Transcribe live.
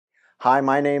Hi,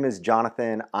 my name is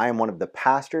Jonathan. I am one of the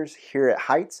pastors here at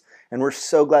Heights, and we're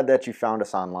so glad that you found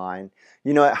us online.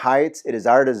 You know, at Heights, it is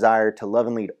our desire to love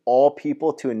and lead all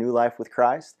people to a new life with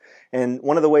Christ. And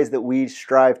one of the ways that we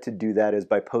strive to do that is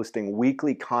by posting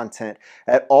weekly content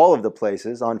at all of the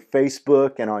places, on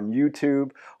Facebook and on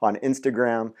YouTube, on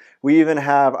Instagram. We even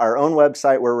have our own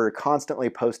website where we're constantly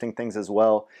posting things as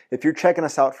well. If you're checking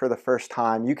us out for the first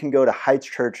time, you can go to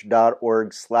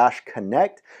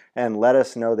heightschurch.org/connect and let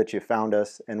us know that you found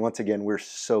us. And once again, we're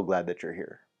so glad that you're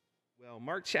here. Well,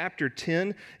 Mark chapter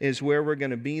 10 is where we're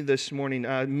going to be this morning.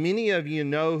 Many of you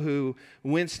know who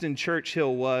Winston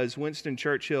Churchill was. Winston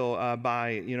Churchill,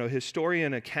 by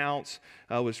historian accounts,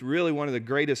 was really one of the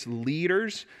greatest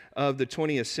leaders of the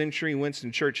 20th century.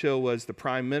 Winston Churchill was the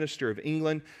Prime Minister of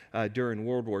England during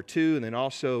World War II, and then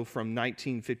also from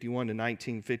 1951 to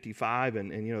 1955.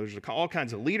 And there's all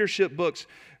kinds of leadership books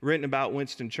written about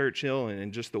Winston Churchill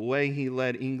and just the way he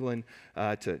led England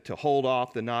to hold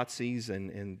off the Nazis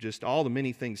and just all the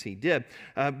many things he did.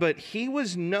 But he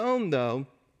was known, though,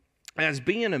 as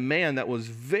being a man that was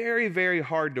very, very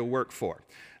hard to work for.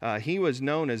 He was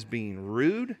known as being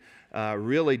rude,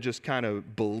 really just kind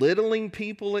of belittling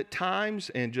people at times,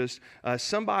 and just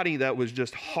somebody that was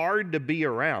just hard to be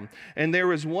around. And there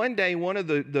was one day, one of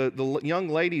the young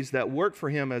ladies that worked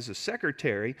for him as a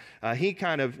secretary, he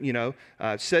kind of,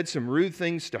 said some rude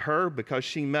things to her because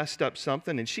she messed up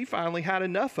something, and she finally had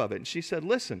enough of it. And she said,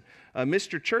 "Listen,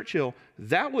 Mr. Churchill,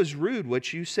 that was rude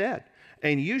what you said,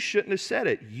 and you shouldn't have said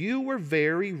it. You were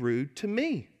very rude to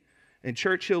me." And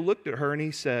Churchill looked at her and he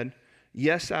said,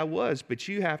 "Yes, I was, but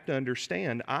you have to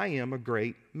understand, I am a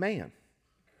great man."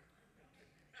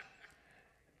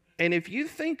 And if you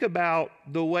think about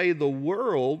the way the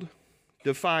world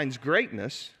defines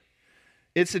greatness,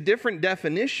 it's a different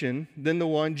definition than the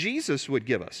one Jesus would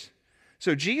give us.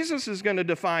 So Jesus is going to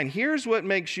define, here's what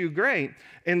makes you great,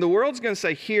 and the world's going to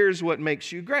say, here's what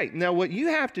makes you great. Now, what you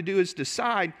have to do is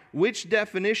decide which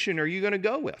definition are you going to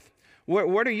go with.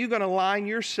 What are you going to line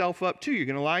yourself up to? You're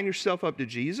going to line yourself up to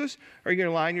Jesus, or are you going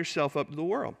to line yourself up to the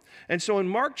world? And so in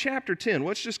Mark chapter 10,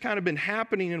 what's just kind of been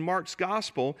happening in Mark's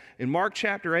gospel, in Mark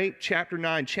chapter 8, chapter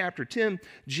 9, chapter 10,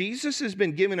 Jesus has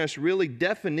been giving us really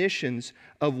definitions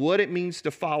of what it means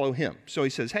to follow him. So he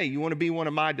says, hey, you want to be one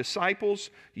of my disciples?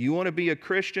 You want to be a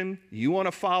Christian? You want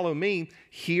to follow me?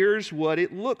 Here's what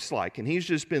it looks like. And he's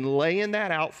just been laying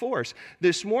that out for us.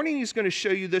 This morning he's going to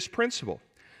show you this principle,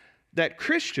 that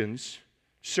Christians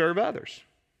serve others.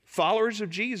 Followers of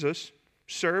Jesus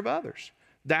serve others.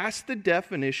 That's the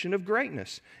definition of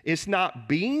greatness. It's not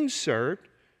being served,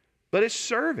 but it's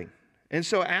serving. And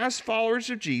so as followers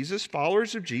of Jesus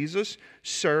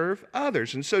serve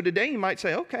others. And so today you might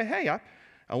say, okay, hey, I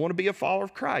want to be a follower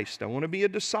of Christ. I want to be a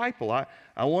disciple. I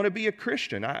want to be a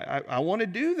Christian. I want to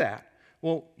do that.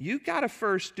 Well, you've got to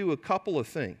first do a couple of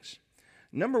things.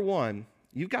 Number one,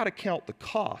 you've got to count the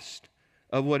cost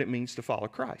of what it means to follow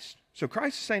Christ. So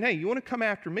Christ is saying, hey, you want to come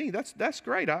after me? That's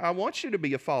great. I want you to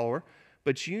be a follower,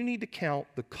 but you need to count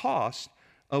the cost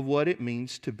of what it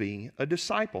means to be a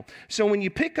disciple. So when you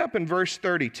pick up in verse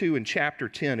 32 in chapter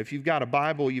 10, if you've got a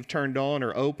Bible you've turned on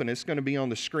or open, it's going to be on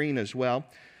the screen as well.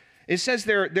 It says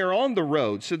they're on the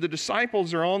road. So the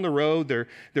disciples are on the road. They're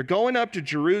going up to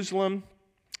Jerusalem.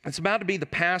 It's about to be the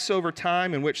Passover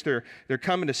time in which they're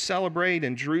coming to celebrate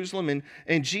in Jerusalem.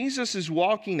 And Jesus is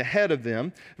walking ahead of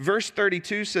them. Verse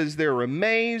 32 says they were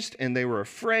amazed and they were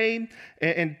afraid.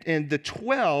 And the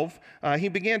 12, he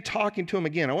began talking to them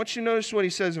again. I want you to notice what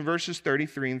he says in verses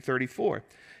 33 and 34.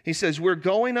 He says, we're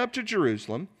going up to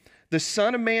Jerusalem. The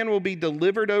Son of Man will be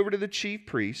delivered over to the chief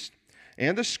priests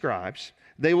and the scribes.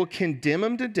 They will condemn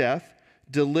him to death,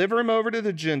 deliver him over to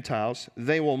the Gentiles.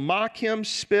 They will mock him,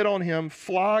 spit on him,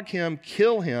 flog him,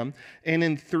 kill him, and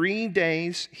in 3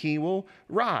 days he will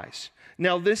rise.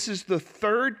 Now, this is the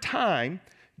third time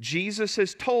Jesus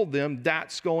has told them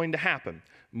that's going to happen.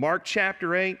 Mark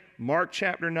chapter 8, Mark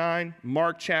chapter 9,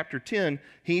 Mark chapter 10,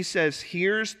 he says,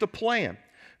 here's the plan.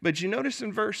 But you notice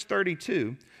in verse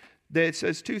 32 that it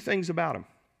says two things about them.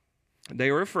 They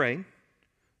were afraid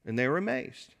and they were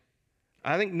amazed.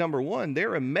 I think number one,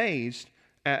 they're amazed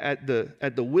at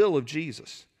the will of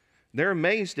Jesus. They're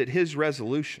amazed at his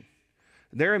resolution.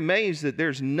 They're amazed that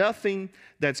there's nothing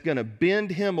that's going to bend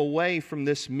him away from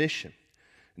this mission.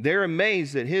 They're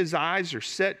amazed that his eyes are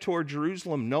set toward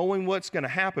Jerusalem, knowing what's going to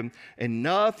happen, and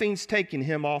nothing's taking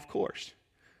him off course.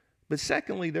 But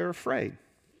secondly, they're afraid.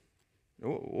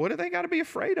 What do they got to be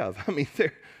afraid of? I mean,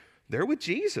 they're with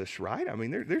Jesus, right? I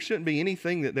mean, there shouldn't be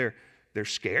anything that they're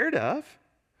scared of.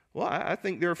 Well, I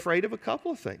think they're afraid of a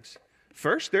couple of things.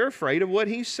 First, they're afraid of what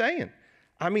he's saying.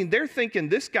 I mean, they're thinking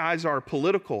this guy's our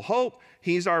political hope.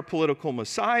 He's our political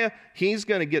Messiah. He's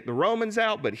going to get the Romans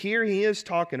out, but here he is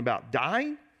talking about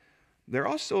dying. They're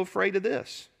also afraid of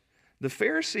this. The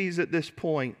Pharisees at this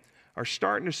point are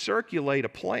starting to circulate a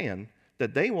plan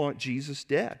that they want Jesus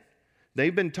dead.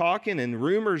 They've been talking and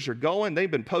rumors are going. They've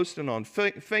been posting on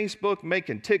Facebook,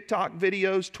 making TikTok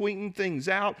videos, tweeting things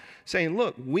out, saying,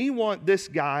 look, we want this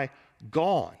guy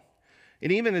gone.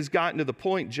 It even has gotten to the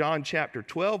point, John chapter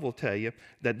 12 will tell you,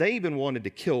 that they even wanted to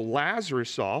kill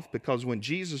Lazarus off, because when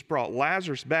Jesus brought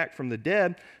Lazarus back from the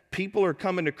dead, people are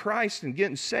coming to Christ and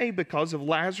getting saved because of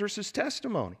Lazarus'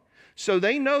 testimony. So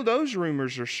they know those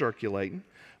rumors are circulating.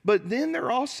 But then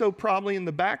they're also probably in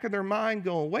the back of their mind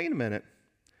going, wait a minute,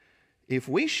 if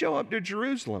we show up to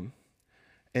Jerusalem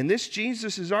and this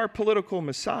Jesus is our political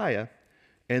Messiah,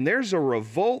 and there's a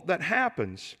revolt that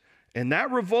happens, and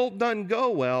that revolt doesn't go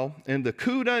well, and the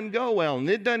coup doesn't go well, and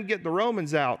it doesn't get the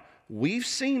Romans out, we've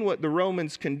seen what the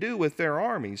Romans can do with their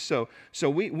armies. So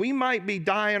we might be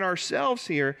dying ourselves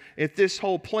here if this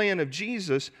whole plan of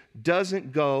Jesus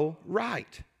doesn't go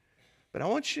right. But I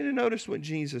want you to notice what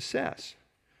Jesus says.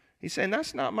 He's saying,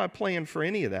 that's not my plan for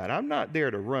any of that. I'm not there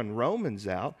to run Romans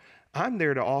out. I'm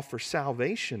there to offer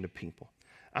salvation to people.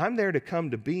 I'm there to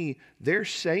come to be their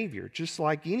Savior. Just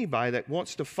like anybody that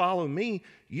wants to follow me,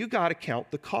 you got to count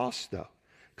the cost, though.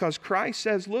 Because Christ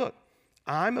says, look,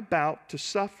 I'm about to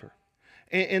suffer.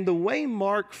 And the way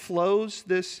Mark flows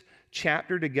this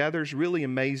chapter together is really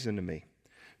amazing to me.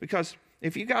 Because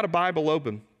if you got a Bible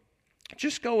open,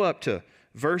 just go up to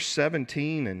verse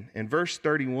 17 and verse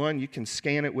 31. You can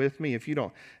scan it with me. If you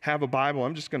don't have a Bible,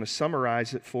 I'm just going to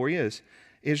summarize it for you.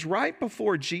 Is right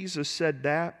before Jesus said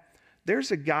that,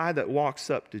 there's a guy that walks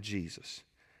up to Jesus.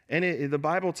 And the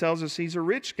Bible tells us he's a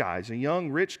rich guy. He's a young,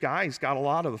 rich guy. He's got a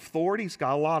lot of authority. He's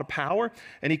got a lot of power.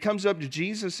 And he comes up to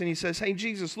Jesus and he says, hey,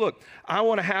 Jesus, look, I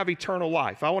want to have eternal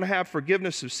life. I want to have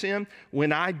forgiveness of sin.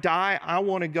 When I die, I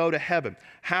want to go to heaven.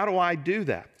 How do I do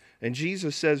that? And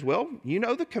Jesus says, well, you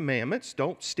know the commandments.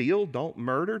 Don't steal, don't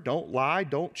murder, don't lie,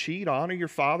 don't cheat, honor your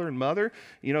father and mother.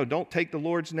 Don't take the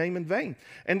Lord's name in vain.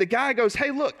 And the guy goes,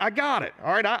 hey, look, I got it.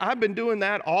 All right, I've been doing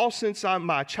that all since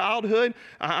my childhood.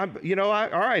 All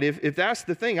right, if that's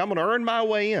the thing, I'm going to earn my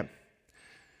way in.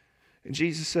 And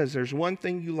Jesus says, there's one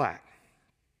thing you lack.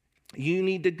 You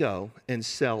need to go and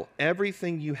sell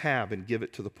everything you have and give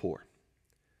it to the poor.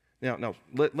 Now,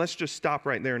 let's just stop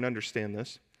right there and understand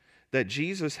this. That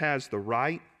Jesus has the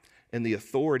right and the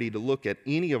authority to look at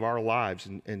any of our lives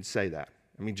and say that.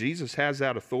 I mean, Jesus has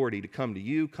that authority to come to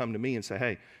you, come to me and say,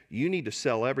 hey, you need to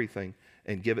sell everything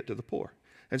and give it to the poor.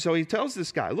 And so he tells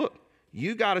this guy, look,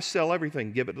 you got to sell everything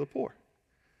and give it to the poor.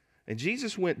 And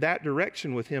Jesus went that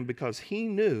direction with him because he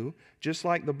knew, just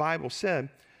like the Bible said,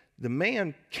 the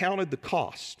man counted the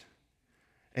cost.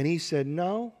 And he said,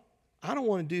 no, I don't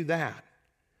want to do that.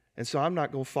 And so I'm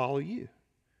not going to follow you.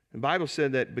 The Bible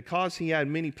said that because he had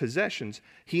many possessions,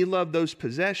 he loved those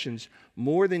possessions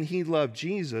more than he loved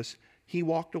Jesus. He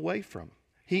walked away from them.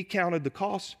 He counted the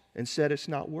cost and said it's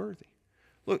not worthy.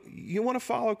 Look, you want to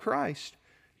follow Christ.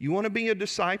 You want to be a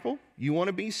disciple. You want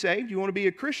to be saved. You want to be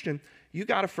a Christian. You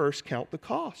got to first count the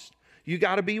cost. You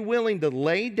got to be willing to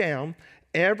lay down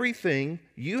everything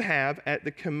you have at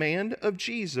the command of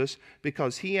Jesus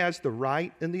because he has the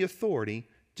right and the authority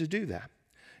to do that.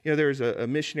 There's a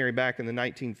missionary back in the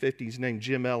 1950s named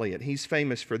Jim Elliot. He's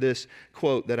famous for this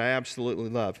quote that I absolutely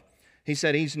love. He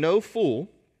said, he's no fool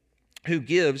who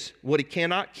gives what he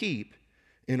cannot keep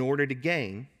in order to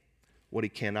gain what he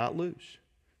cannot lose.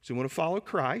 So you want to follow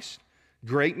Christ,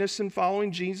 greatness in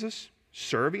following Jesus,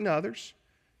 serving others,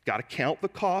 got to count the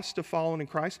cost of following in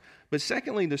Christ. But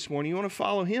secondly, this morning, you want to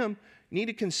follow him, you need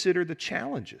to consider the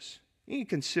challenges. You need to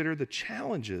consider the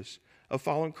challenges of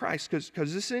following Christ,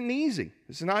 because this isn't easy.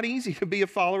 It's not easy to be a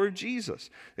follower of Jesus.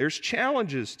 There's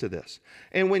challenges to this.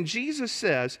 And when Jesus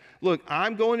says, look,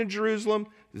 I'm going to Jerusalem,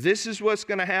 this is what's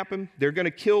going to happen, they're going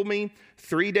to kill me,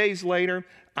 3 days later,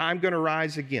 I'm going to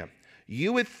rise again.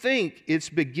 You would think it's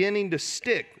beginning to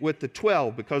stick with the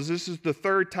 12 because this is the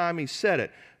third time he said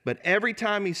it. But every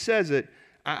time he says it,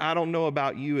 I don't know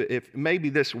about you, if maybe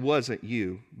this wasn't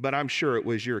you, but I'm sure it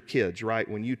was your kids, right?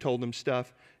 When you told them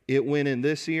stuff, it went in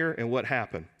this ear, and what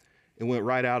happened? It went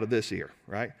right out of this ear,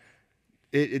 right?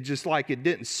 It just like it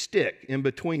didn't stick in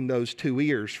between those two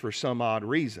ears for some odd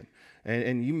reason.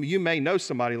 And you may know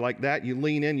somebody like that. You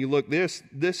lean in, you look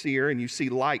this ear, and you see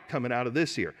light coming out of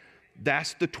this ear.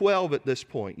 That's the 12 at this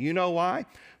point. You know why?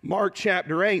 Mark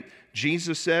chapter 8,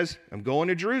 Jesus says, I'm going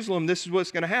to Jerusalem. This is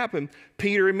what's going to happen.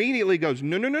 Peter immediately goes,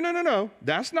 no.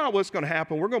 That's not what's going to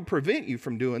happen. We're going to prevent you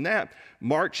from doing that.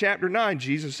 Mark chapter 9,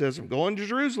 Jesus says, I'm going to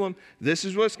Jerusalem. This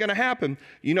is what's going to happen.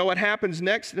 You know what happens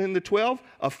next in the 12?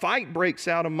 A fight breaks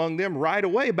out among them right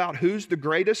away about who's the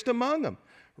greatest among them.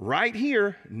 Right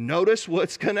here, notice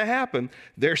what's going to happen.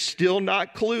 They're still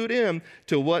not clued in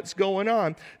to what's going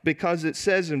on, because it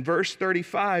says in verse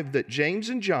 35 that James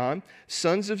and John,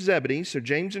 sons of Zebedee, so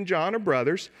James and John are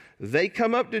brothers, they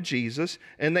come up to Jesus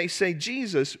and they say,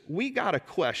 Jesus, we got a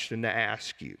question to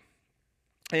ask you.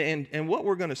 And what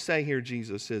we're going to say here,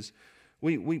 Jesus, is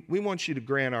we want you to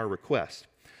grant our request.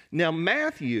 Now,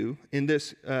 Matthew, in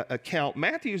this account,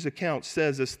 Matthew's account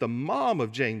says it's the mom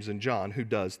of James and John who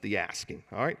does the asking,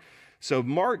 all right? So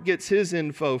Mark gets his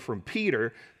info from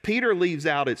Peter. Peter leaves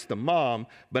out it's the mom,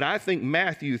 but I think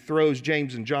Matthew throws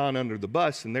James and John under the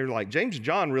bus, and they're like, James and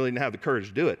John really didn't have the courage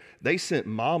to do it. They sent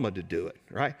mama to do it,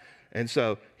 right? And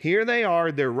so here they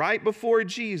are, they're right before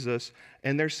Jesus,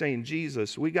 and they're saying,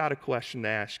 Jesus, we got a question to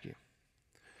ask you.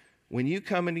 When you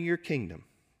come into your kingdom,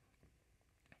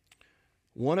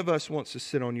 one of us wants to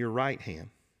sit on your right hand.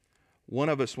 One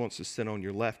of us wants to sit on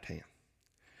your left hand.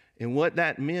 And what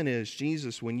that meant is,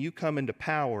 Jesus, when you come into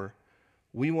power,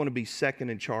 we want to be second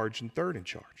in charge and third in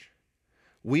charge.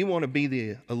 We want to be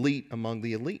the elite among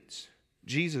the elites.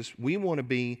 Jesus, we want to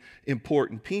be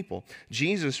important people.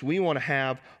 Jesus, we want to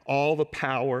have all the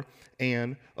power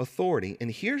and authority.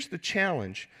 And here's the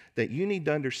challenge that you need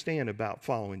to understand about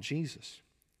following Jesus.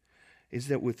 Is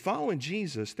that with following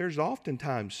Jesus, there's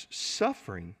oftentimes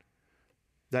suffering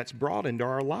that's brought into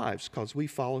our lives because we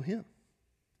follow him.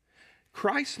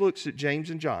 Christ looks at James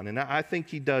and John, and I think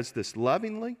he does this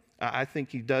lovingly. I think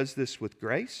he does this with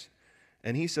grace.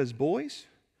 And he says, boys,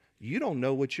 you don't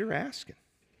know what you're asking.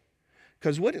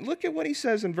 Because look at what he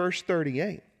says in verse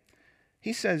 38.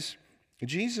 He says,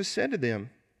 Jesus said to them,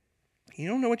 you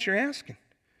don't know what you're asking.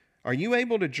 Are you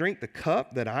able to drink the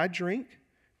cup that I drink?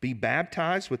 Be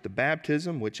baptized with the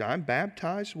baptism which I'm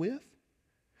baptized with?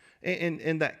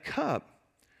 And that cup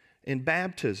and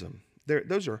baptism,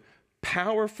 those are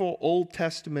powerful Old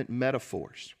Testament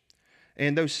metaphors.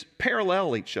 And those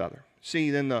parallel each other. See,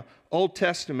 in the Old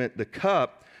Testament, the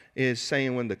cup is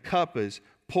saying when the cup is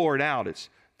poured out, it's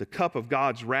the cup of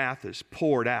God's wrath is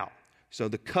poured out. So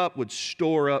the cup would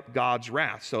store up God's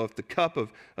wrath. So if the cup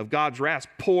of God's wrath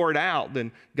poured out,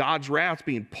 then God's wrath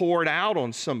being poured out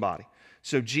on somebody.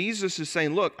 So Jesus is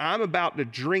saying, look, I'm about to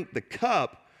drink the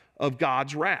cup of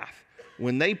God's wrath.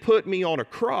 When they put me on a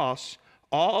cross,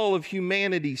 all of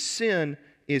humanity's sin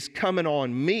is coming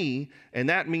on me, and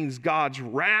that means God's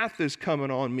wrath is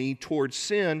coming on me towards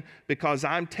sin because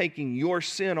I'm taking your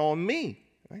sin on me.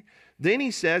 Right? Then he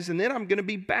says, and then I'm going to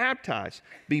be baptized.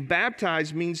 Be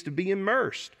baptized means to be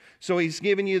immersed. So he's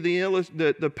giving you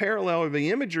the parallel or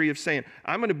the imagery of saying,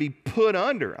 I'm going to be put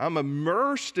under. I'm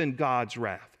immersed in God's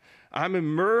wrath. I'm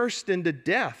immersed into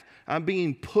death. I'm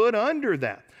being put under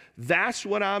that. That's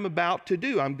what I'm about to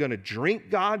do. I'm going to drink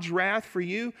God's wrath for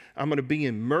you. I'm going to be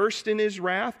immersed in his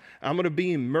wrath. I'm going to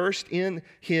be immersed in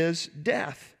his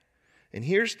death. And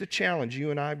here's the challenge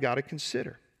you and I have got to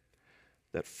consider.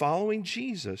 That following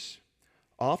Jesus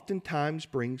oftentimes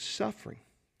brings suffering.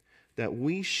 That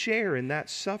we share in that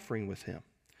suffering with him.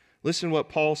 Listen to what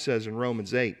Paul says in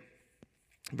Romans 8,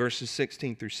 verses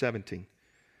 16 through 17.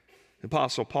 The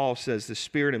Apostle Paul says, the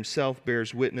Spirit himself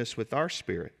bears witness with our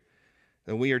spirit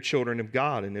that we are children of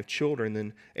God, and if children,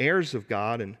 then heirs of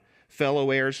God and fellow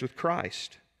heirs with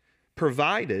Christ,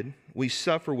 provided we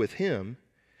suffer with him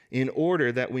in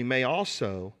order that we may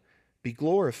also be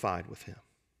glorified with him.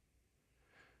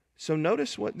 So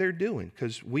notice what they're doing,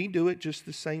 because we do it just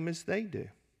the same as they do.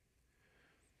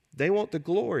 They want the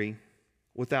glory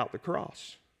without the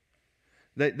cross.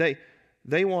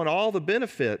 They want all the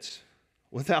benefits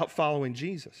without following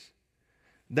Jesus.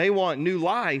 They want new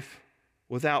life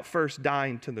without first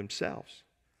dying to themselves.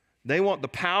 They want the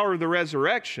power of the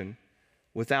resurrection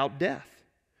without death.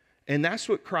 And that's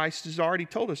what Christ has already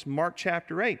told us. Mark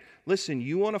chapter 8. Listen,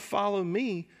 you want to follow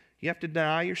me, you have to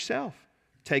deny yourself.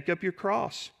 Take up your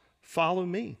cross. Follow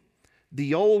me.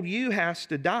 The old you has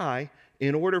to die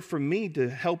in order for me to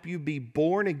help you be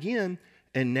born again,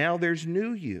 and now there's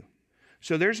new you.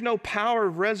 So there's no power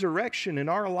of resurrection in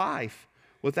our life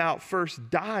without first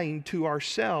dying to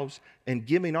ourselves and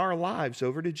giving our lives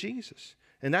over to Jesus.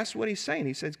 And that's what he's saying.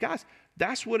 He says, guys,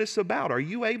 that's what it's about. Are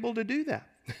you able to do that?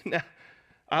 Now,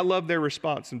 I love their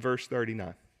response in verse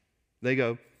 39. They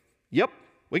go, yep,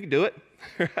 we can do it.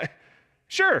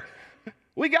 Sure,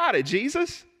 we got it,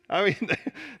 Jesus. I mean,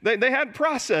 they hadn't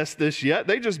processed this yet.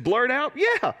 They just blurt out,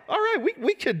 yeah, all right,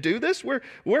 we could do this.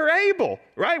 We're able,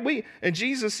 right? And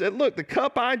Jesus said, look, the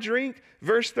cup I drink,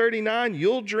 verse 39,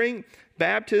 you'll drink.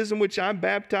 Baptism which I'm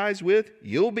baptized with,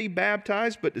 you'll be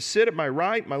baptized. But to sit at my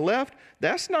right, my left,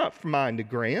 that's not for mine to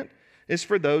grant. It's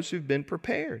for those who've been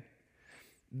prepared.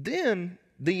 Then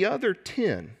the other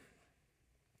 10,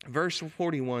 verse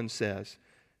 41 says,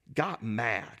 got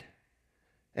mad.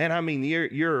 And I mean,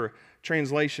 your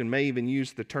translation may even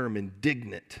use the term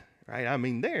indignant, right? I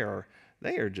mean, they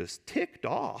are just ticked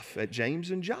off at James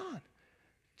and John.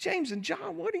 James and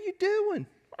John, what are you doing?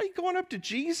 Why are you going up to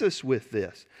Jesus with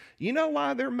this? You know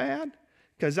why they're mad?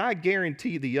 Because I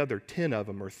guarantee the other 10 of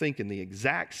them are thinking the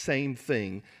exact same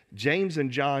thing. James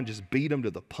and John just beat them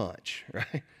to the punch,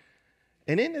 right?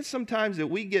 And isn't it sometimes that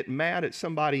we get mad at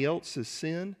somebody else's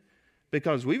sin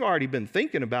because we've already been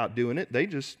thinking about doing it, they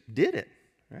just did it,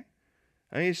 right?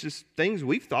 I mean, it's just things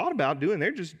we've thought about doing,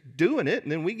 they're just doing it,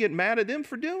 and then we get mad at them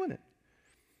for doing it.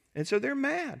 And so they're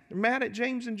mad. They're mad at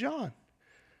James and John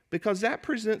because that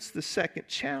presents the second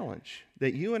challenge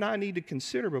that you and I need to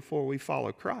consider before we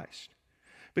follow Christ.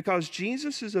 Because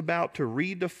Jesus is about to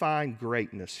redefine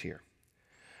greatness here.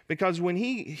 Because when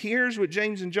he hears what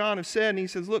James and John have said, and he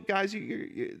says, look, guys,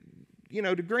 you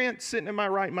know, to grant sitting at my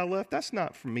right and my left, that's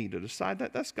not for me to decide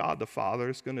that. That's God the Father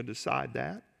that's going to decide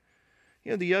that.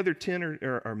 You know, the other 10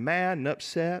 are mad and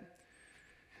upset.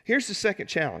 Here's the second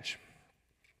challenge.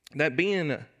 That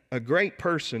being a great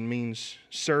person means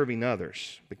serving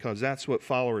others, because that's what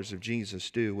followers of Jesus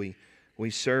do. We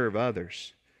serve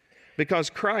others. Because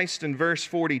Christ in verse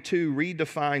 42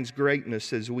 redefines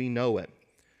greatness as we know it.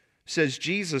 Says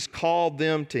Jesus called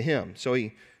them to him. So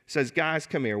he says, guys,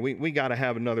 come here. We got to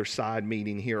have another side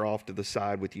meeting here off to the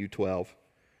side with you 12.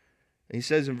 And he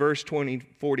says in verse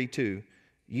 42,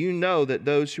 you know that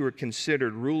those who are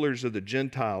considered rulers of the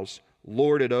Gentiles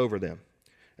lord it over them,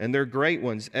 and their great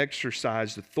ones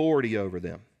exercise authority over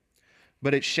them.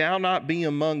 But it shall not be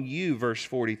among you, verse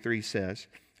 43 says,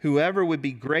 whoever would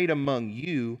be great among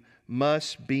you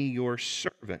must be your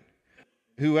servant.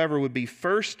 Whoever would be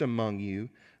first among you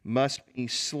must be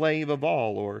slave of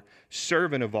all, or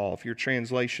servant of all, if your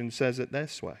translation says it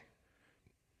this way.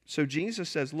 So Jesus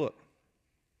says, look,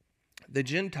 the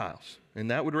Gentiles,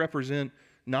 and that would represent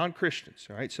non-Christians,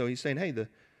 all right? So he's saying, hey,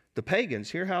 the pagans,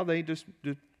 hear how they just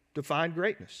define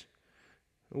greatness.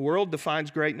 The world defines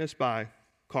greatness by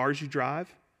cars you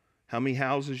drive, how many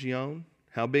houses you own,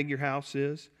 how big your house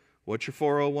is, what your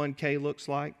 401k looks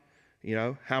like, you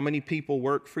know, how many people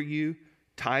work for you,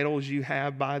 titles you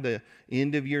have by the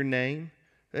end of your name.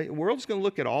 The world's going to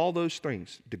look at all those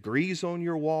things, degrees on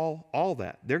your wall, all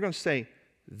that. They're going to say,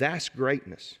 that's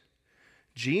greatness.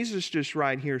 Jesus just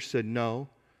right here said, no,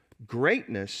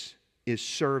 greatness is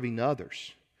serving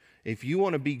others. If you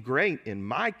want to be great in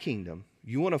my kingdom,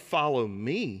 you want to follow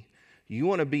me, you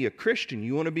want to be a Christian,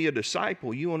 you want to be a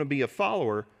disciple, you want to be a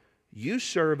follower, you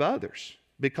serve others,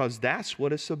 because that's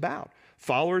what it's about.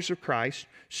 Followers of Christ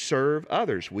serve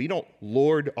others. We don't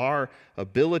lord our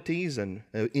abilities and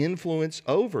influence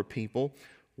over people.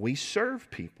 We serve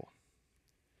people.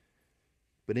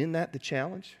 But isn't that the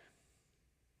challenge?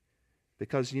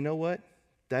 Because you know what?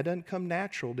 That doesn't come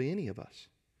natural to any of us.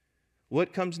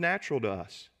 What comes natural to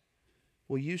us?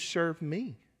 Well, you serve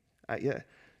me.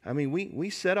 I mean, we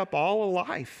set up all of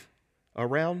life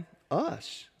around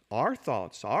us, our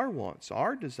thoughts, our wants,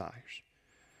 our desires.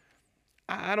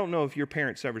 I don't know if your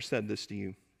parents ever said this to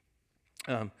you.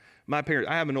 My parents,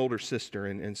 I have an older sister,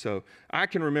 and so I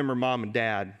can remember mom and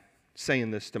dad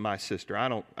saying this to my sister. I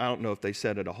don't know if they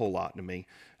said it a whole lot to me.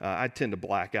 I tend to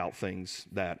black out things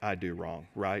that I do wrong,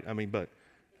 right? I mean, but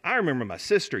I remember my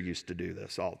sister used to do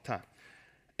this all the time.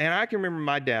 And I can remember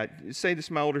my dad, say this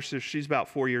to my older sister, she's about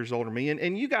 4 years older than me,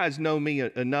 and you guys know me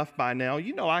enough by now.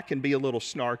 You know I can be a little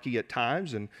snarky at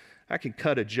times, and I can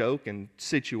cut a joke in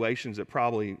situations that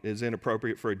probably is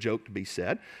inappropriate for a joke to be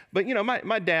said. But, you know,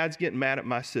 my dad's getting mad at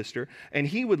my sister, and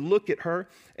he would look at her,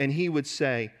 and he would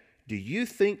say, do you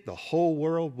think the whole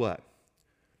world, what,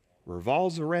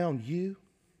 revolves around you?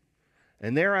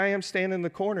 And there I am standing in the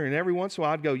corner, and every once in a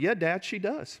while I'd go, yeah, Dad, she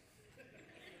does.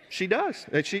 She does.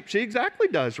 She exactly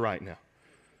does right now.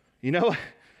 You know?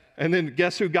 And then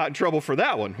guess who got in trouble for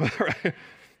that one?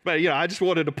 But, I just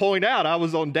wanted to point out I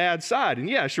was on Dad's side. And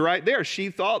yes, right there, she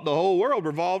thought the whole world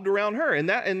revolved around her. And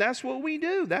that's what we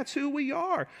do. That's who we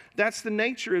are. That's the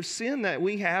nature of sin that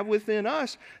we have within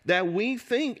us, that we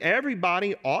think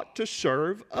everybody ought to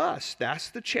serve us.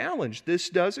 That's the challenge. This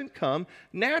doesn't come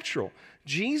natural.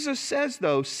 Jesus says,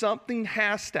 though, something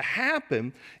has to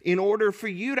happen in order for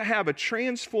you to have a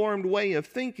transformed way of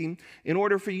thinking, in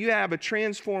order for you to have a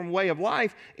transformed way of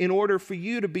life, in order for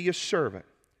you to be a servant.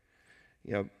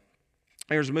 There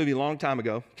was a movie a long time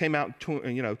ago, came out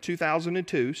in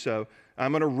 2002, so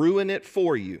I'm going to ruin it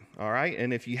for you, all right?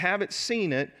 And if you haven't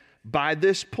seen it, by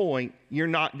this point, you're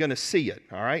not going to see it,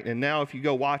 all right? And now if you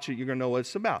go watch it, you're going to know what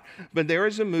it's about. But there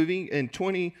is a movie in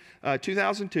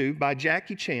 2002 by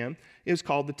Jackie Chan. It was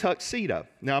called The Tuxedo.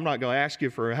 Now, I'm not going to ask you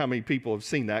for how many people have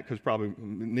seen that, because probably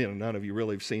none of you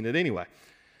really have seen it anyway.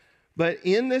 But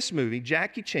in this movie,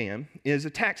 Jackie Chan is a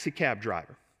taxi cab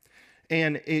driver.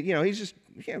 And, he's just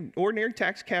ordinary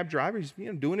taxi cab driver. He's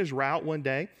doing his route one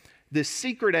day. This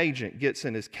secret agent gets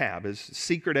in his cab, his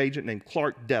secret agent named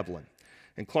Clark Devlin.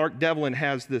 And Clark Devlin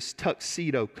has this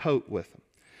tuxedo coat with him.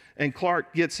 And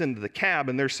Clark gets into the cab,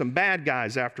 and there's some bad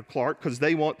guys after Clark because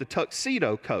they want the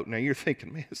tuxedo coat. Now you're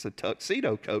thinking, man, it's a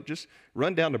tuxedo coat. Just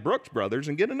run down to Brooks Brothers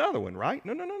and get another one, right?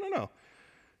 No.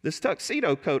 This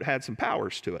tuxedo coat had some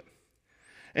powers to it.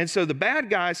 And so the bad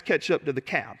guys catch up to the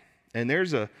cab. And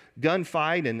there's a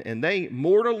gunfight, and they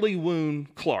mortally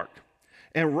wound Clark.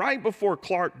 And right before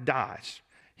Clark dies,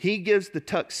 he gives the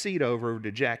tuxedo over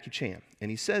to Jackie Chan. And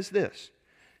he says this.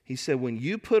 He said, when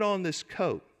you put on this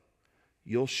coat,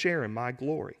 you'll share in my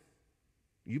glory.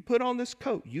 You put on this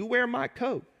coat, you wear my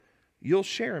coat, you'll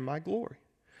share in my glory.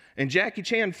 And Jackie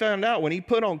Chan found out when he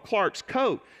put on Clark's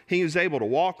coat, he was able to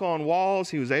walk on walls,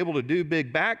 he was able to do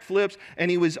big backflips, and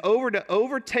he was over to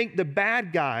overtake the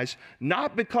bad guys,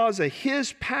 not because of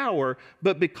his power,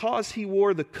 but because he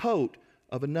wore the coat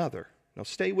of another. Now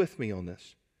stay with me on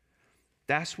this.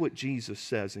 That's what Jesus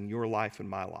says in your life and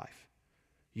my life.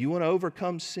 You want to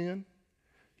overcome sin?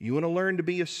 You want to learn to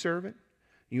be a servant?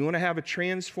 You want to have a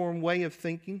transformed way of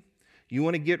thinking? You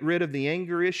want to get rid of the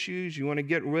anger issues? You want to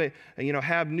get rid,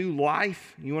 have new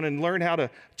life? You want to learn how to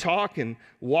talk and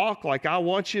walk like I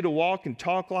want you to walk and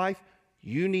talk life?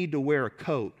 You need to wear a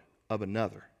coat of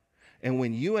another. And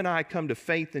when you and I come to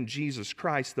faith in Jesus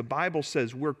Christ, the Bible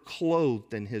says we're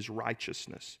clothed in His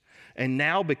righteousness. And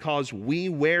now because we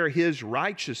wear His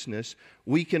righteousness,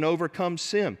 we can overcome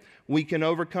sin. We can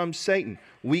overcome Satan.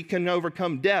 We can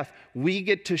overcome death. We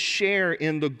get to share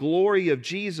in the glory of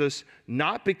Jesus,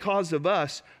 not because of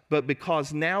us, but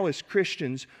because now as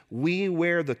Christians, we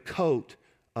wear the coat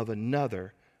of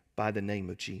another by the name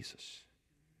of Jesus.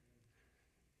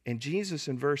 And Jesus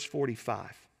in verse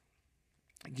 45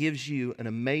 gives you an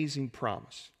amazing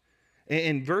promise.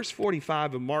 In verse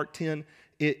 45 of Mark 10,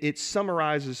 it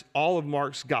summarizes all of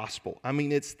Mark's gospel. I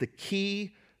mean, it's the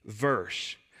key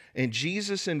verse. And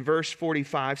Jesus in verse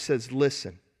 45 says,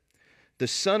 listen, the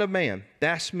Son of Man,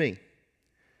 that's me,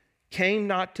 came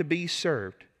not to be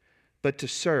served, but to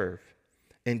serve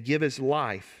and give His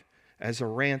life as a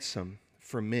ransom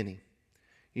for many.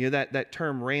 That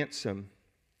term ransom,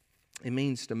 it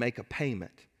means to make a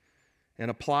payment. And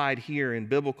applied here in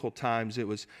biblical times, it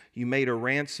was you made a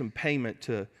ransom payment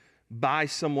to buy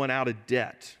someone out of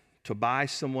debt, to buy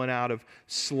someone out of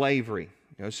slavery.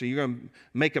 So you're going to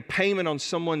make a payment on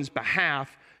someone's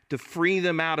behalf to free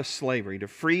them out of slavery, to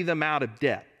free them out of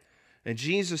debt. And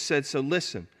Jesus said, so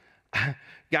listen,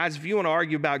 guys, if you want to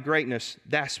argue about greatness,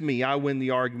 that's me. I win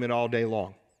the argument all day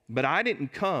long. But I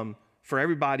didn't come for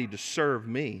everybody to serve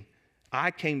me. I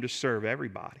came to serve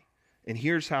everybody. And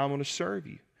here's how I'm going to serve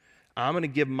you. I'm going to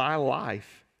give my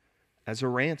life as a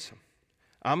ransom.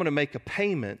 I'm going to make a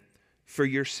payment for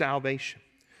your salvation.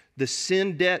 The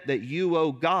sin debt that you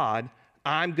owe God,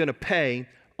 I'm going to pay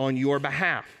on your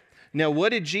behalf. Now, what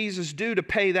did Jesus do to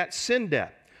pay that sin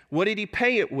debt? What did He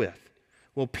pay it with?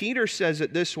 Well, Peter says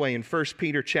it this way in 1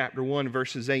 Peter chapter 1,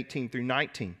 verses 18 through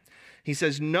 19. He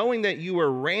says, knowing that you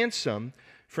were ransomed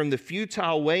from the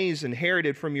futile ways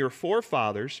inherited from your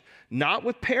forefathers, not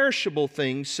with perishable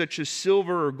things such as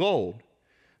silver or gold,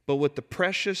 but with the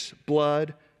precious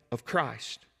blood of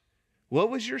Christ. What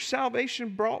was your salvation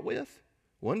bought with?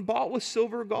 Wasn't bought with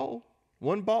silver or gold.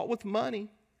 Wasn't bought with money.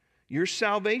 Your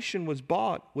salvation was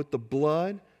bought with the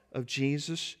blood of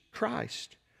Jesus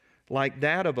Christ, like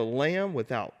that of a lamb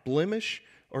without blemish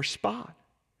or spot.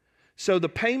 So the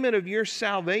payment of your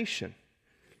salvation,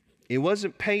 it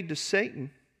wasn't paid to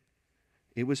Satan.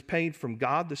 It was paid from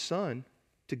God the Son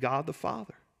to God the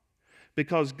Father.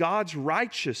 Because God's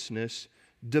righteousness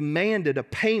demanded a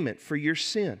payment for your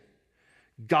sin.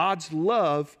 God's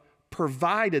love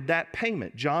provided that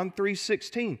payment. John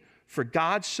 3:16, for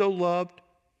God so loved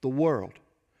the world.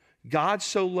 God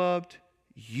so loved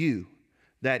you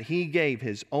that he gave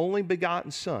his only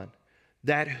begotten Son,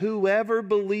 that whoever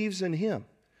believes in him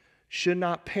should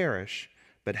not perish,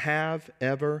 but have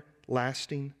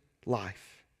everlasting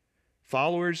life.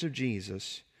 Followers of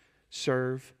Jesus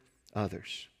serve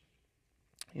others.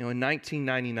 You know, in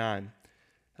 1999,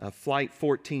 Flight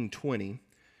 1420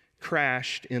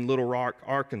 crashed in Little Rock,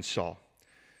 Arkansas.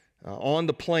 On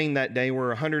the plane that day were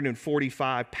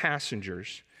 145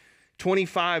 passengers.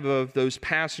 25 of those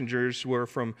passengers were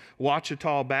from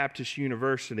Ouachita Baptist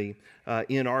University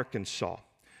in Arkansas.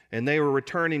 And they were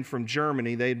returning from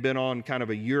Germany. They'd been on kind of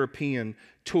a European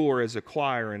tour as a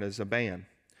choir and as a band.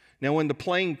 Now, when the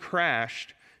plane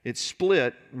crashed, it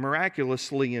split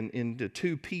miraculously into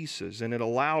two pieces, and it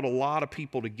allowed a lot of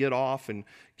people to get off and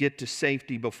get to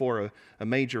safety before a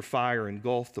major fire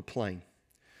engulfed the plane.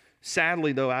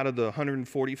 Sadly, though, out of the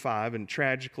 145, and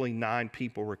tragically 9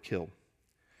 people were killed.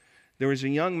 There was a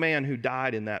young man who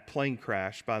died in that plane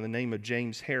crash by the name of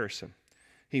James Harrison.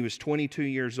 He was 22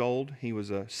 years old. He was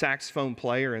a saxophone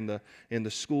player in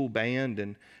the school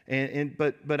band,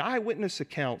 but eyewitness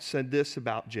accounts said this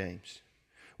about James.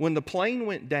 When the plane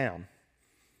went down,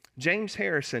 James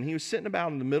Harrison, he was sitting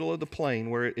about in the middle of the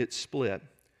plane where it split.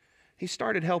 He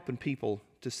started helping people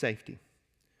to safety.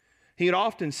 He'd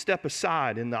often step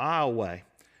aside in the aisleway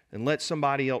and let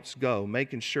somebody else go,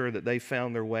 making sure that they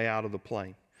found their way out of the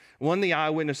plane. One of the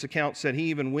eyewitness accounts said he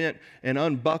even went and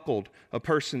unbuckled a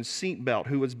person's seatbelt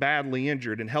who was badly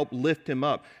injured and helped lift him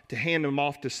up to hand him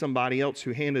off to somebody else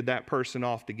who handed that person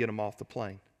off to get him off the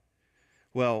plane.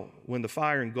 Well, when the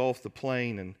fire engulfed the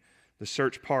plane and the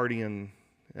search party in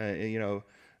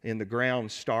the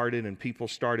ground started and people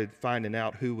started finding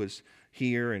out who was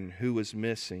here and who was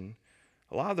missing,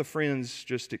 a lot of the friends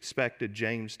just expected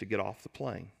James to get off the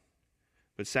plane.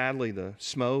 But sadly, the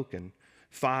smoke and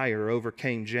fire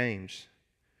overcame James.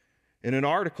 In an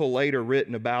article later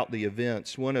written about the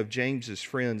events, one of James's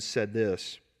friends said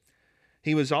this: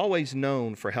 he was always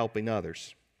known for helping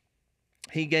others.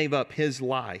 He gave up his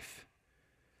life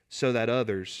so that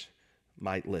others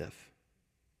might live.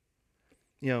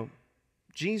 You know,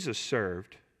 Jesus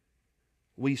served,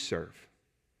 we serve.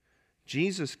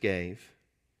 Jesus gave,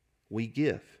 we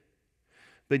give.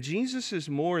 But Jesus is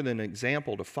more than an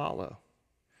example to follow.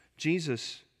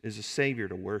 Jesus is a Savior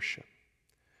to worship.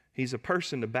 He's a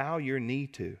person to bow your knee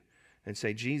to and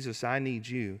say, Jesus, I need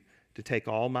you to take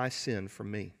all my sin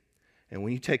from me. And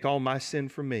when you take all my sin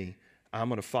from me, I'm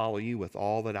going to follow you with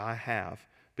all that I have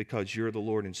because you're the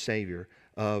Lord and Savior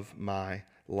of my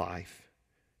life.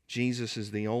 Jesus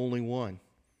is the only one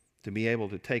to be able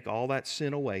to take all that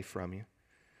sin away from you.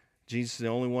 Jesus is the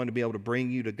only one to be able to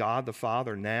bring you to God the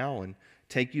Father now and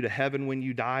take you to heaven when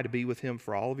you die to be with Him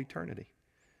for all of eternity.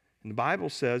 And the Bible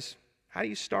says, how do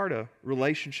you start a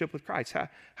relationship with Christ?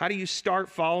 How do you start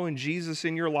following Jesus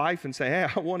in your life and say, hey,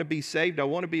 I want to be saved. I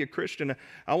want to be a Christian.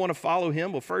 I want to follow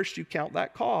Him. Well, first you count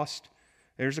that cost.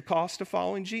 There's a cost to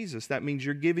following Jesus. That means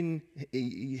you're giving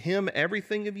Him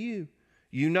everything of you.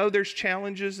 You know there's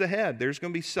challenges ahead. There's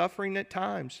going to be suffering at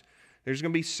times. There's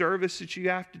going to be service that you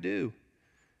have to do.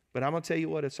 But I'm going to tell you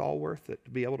what, it's all worth it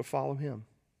to be able to follow Him.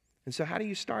 And so how do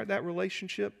you start that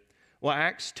relationship? Well,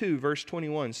 Acts 2, verse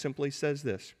 21 simply says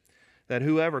this, that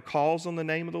whoever calls on the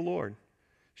name of the Lord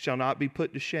shall not be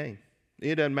put to shame.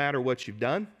 It doesn't matter what you've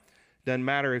done. It doesn't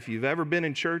matter if you've ever been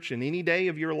in church in any day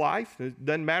of your life. It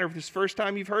doesn't matter if it's the first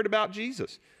time you've heard about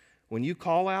Jesus. When you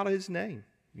call out His name,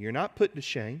 you're not put to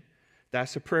shame.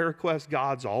 That's a prayer request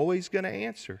God's always going to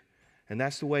answer. And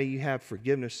that's the way you have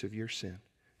forgiveness of your sin.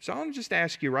 So I want to just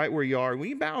ask you right where you are, will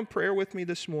you bow in prayer with me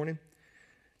this morning?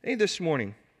 Hey, this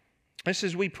morning, just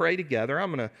as we pray together,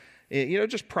 I'm going to,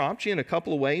 just prompt you in a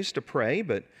couple of ways to pray,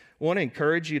 but want to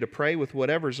encourage you to pray with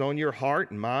whatever's on your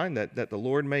heart and mind that the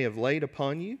Lord may have laid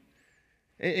upon you.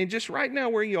 And just right now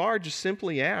where you are, just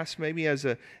simply ask, maybe as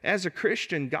a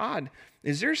Christian, God,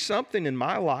 is there something in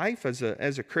my life as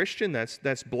a Christian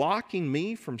that's blocking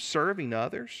me from serving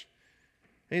others?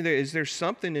 Is there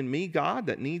something in me, God,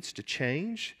 that needs to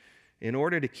change in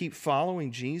order to keep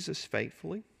following Jesus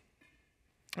faithfully?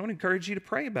 I want to encourage you to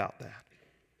pray about that.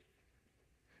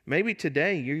 Maybe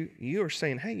today you are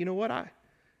saying, hey, you know what? I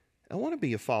want to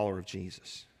be a follower of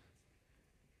Jesus.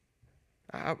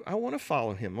 I want to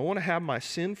follow Him. I want to have my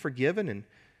sin forgiven and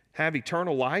have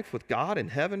eternal life with God in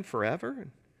heaven forever.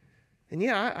 And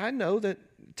yeah, I know that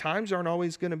times aren't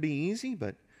always going to be easy,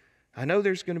 but I know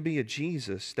there's going to be a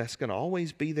Jesus that's going to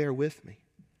always be there with me.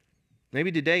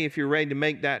 Maybe today, if you're ready to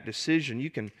make that decision, you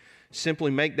can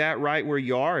simply make that right where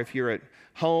you are. If you're at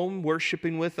home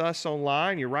worshiping with us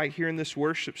online, you're right here in this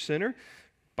worship center,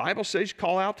 Bible says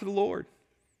call out to the Lord.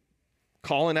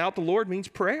 Calling out the Lord means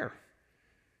prayer.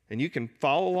 And you can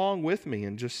follow along with me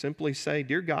and just simply say,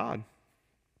 Dear God,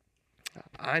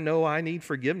 I know I need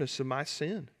forgiveness of my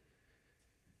sin.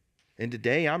 And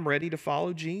today I'm ready to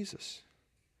follow Jesus.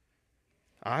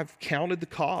 I've counted the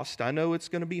cost. I know it's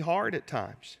going to be hard at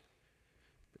times.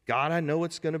 But God, I know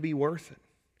it's going to be worth it.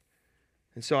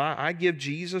 And so I give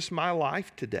Jesus my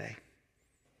life today.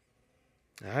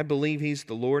 I believe He's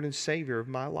the Lord and Savior of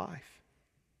my life.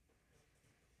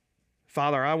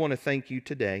 Father, I want to thank you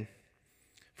today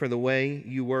for the way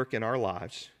you work in our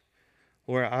lives.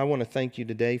 Lord, I want to thank you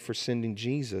today for sending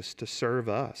Jesus to serve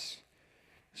us.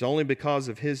 It's only because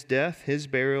of His death, His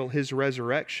burial, His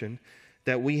resurrection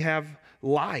that we have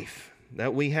life,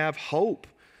 that we have hope,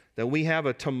 that we have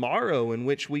a tomorrow in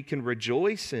which we can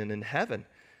rejoice in heaven.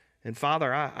 And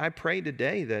Father, I pray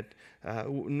today that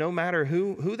no matter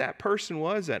who that person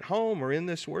was at home or in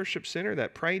this worship center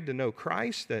that prayed to know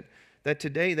Christ, that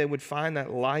today they would find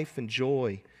that life and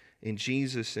joy in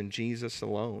Jesus and Jesus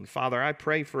alone. Father, I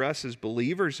pray for us as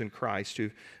believers in Christ,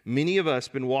 who many of us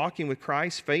been walking with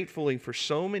Christ faithfully for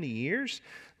so many years.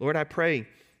 Lord, I pray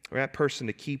for that person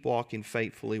to keep walking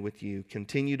faithfully with you.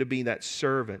 Continue to be that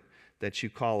servant that you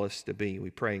call us to be.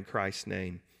 We pray in Christ's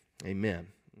name. Amen.